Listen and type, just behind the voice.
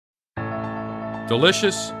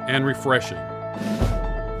delicious and refreshing.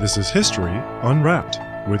 This is History Unwrapped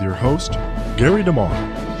with your host, Gary DeMar.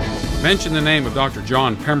 Mention the name of Dr.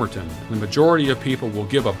 John Pemberton, the majority of people will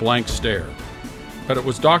give a blank stare. But it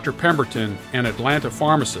was Dr. Pemberton, an Atlanta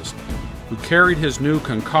pharmacist, who carried his new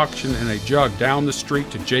concoction in a jug down the street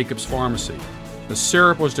to Jacob's Pharmacy. The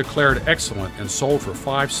syrup was declared excellent and sold for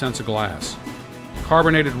 5 cents a glass.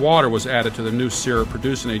 Carbonated water was added to the new syrup,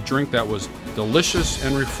 producing a drink that was delicious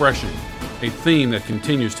and refreshing, a theme that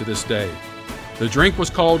continues to this day. The drink was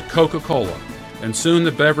called Coca-Cola, and soon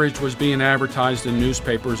the beverage was being advertised in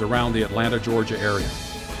newspapers around the Atlanta, Georgia area.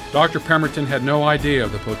 Dr. Pemberton had no idea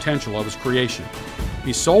of the potential of his creation.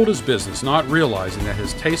 He sold his business, not realizing that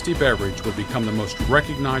his tasty beverage would become the most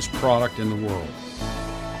recognized product in the world.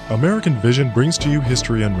 American Vision brings to you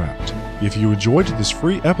History Unwrapped. If you enjoyed this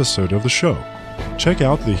free episode of the show, check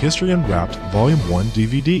out the History Unwrapped Volume 1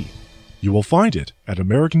 DVD. You will find it at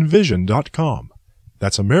AmericanVision.com.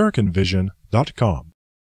 That's AmericanVision.com.